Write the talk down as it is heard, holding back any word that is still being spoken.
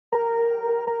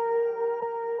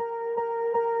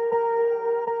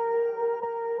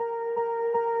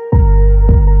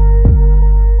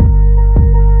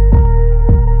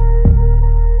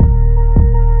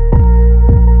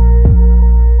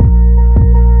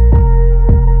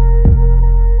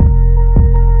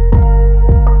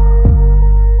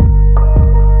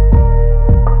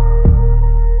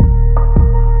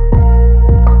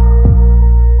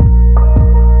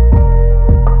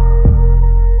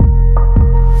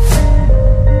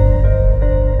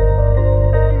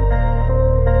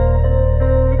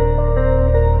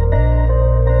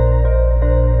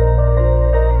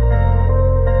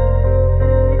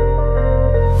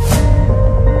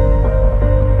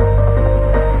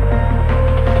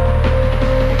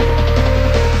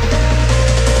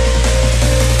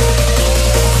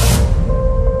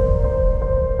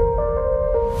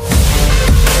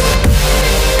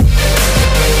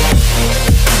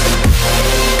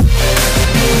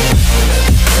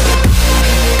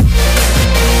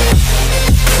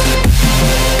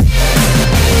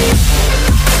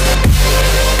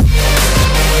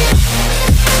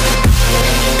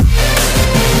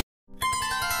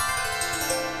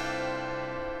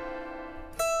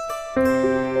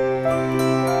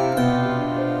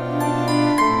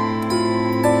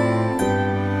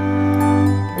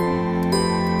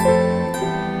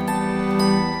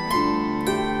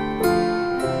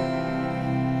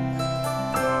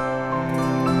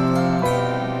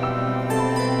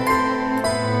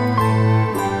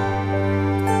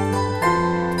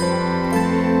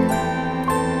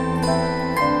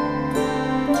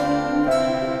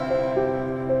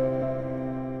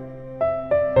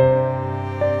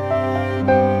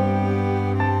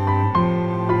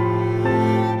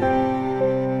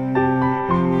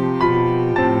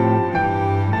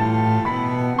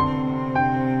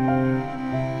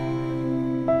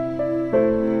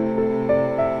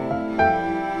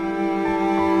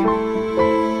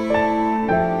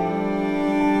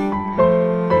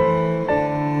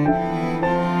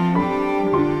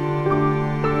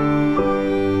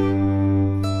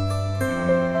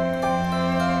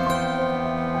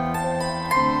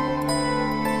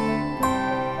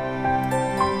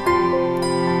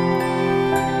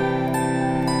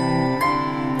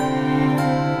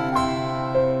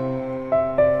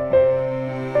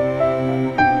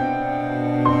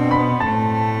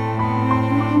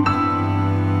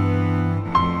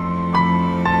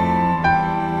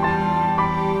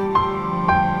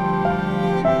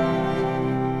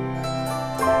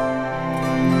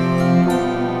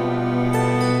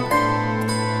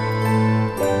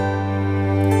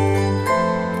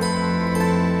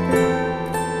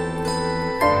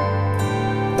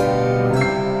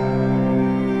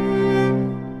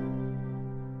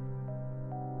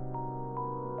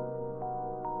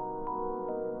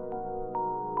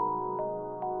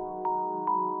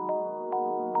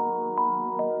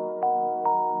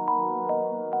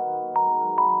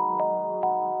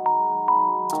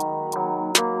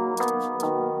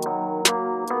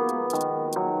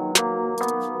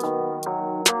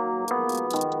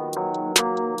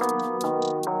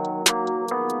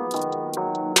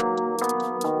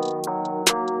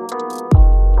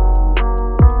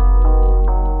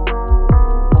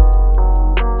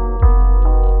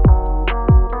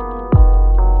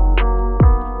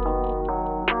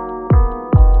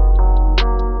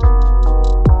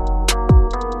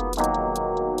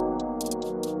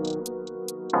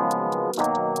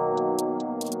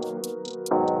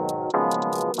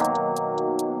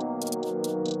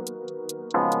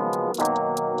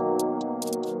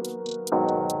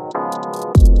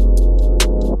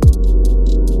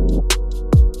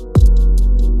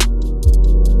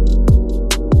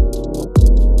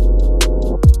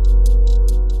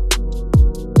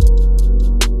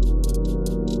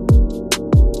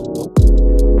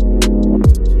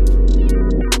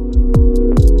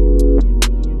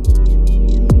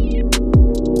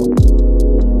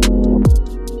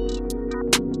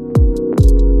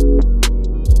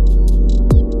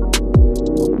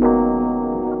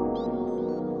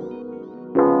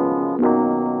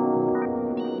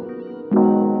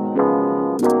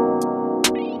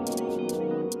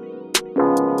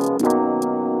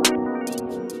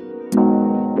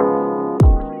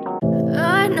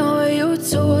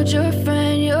told your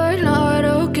friend you're not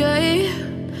okay?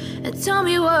 And tell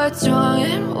me what's wrong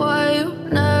and why you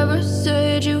never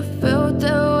said you felt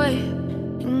that way.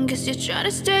 And guess you're trying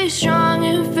to stay strong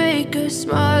and fake a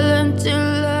smile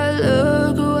until I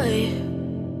look away.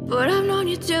 But I've known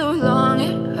you too long,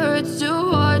 it hurts to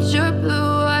watch your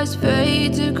blue eyes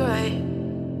fade to gray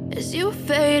as you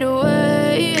fade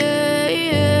away,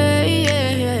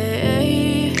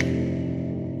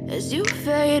 as you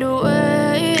fade away.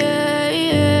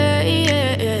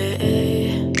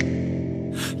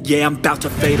 Yeah, I'm about to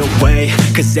fade away,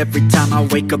 cause every time I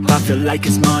wake up I feel like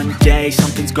it's Monday.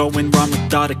 Something's going wrong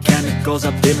with all the chemicals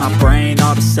up in my brain.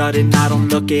 All of a sudden I don't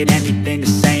look at anything the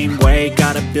same way.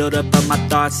 Got a build up of my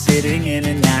thoughts sitting in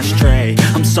an ashtray.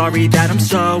 I'm sorry that I'm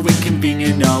so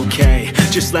inconvenient, okay?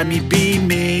 Just let me be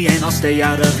me and I'll stay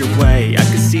out of your way. I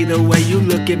can see the way you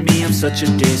look at me, I'm such a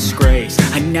disgrace.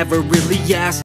 I never really asked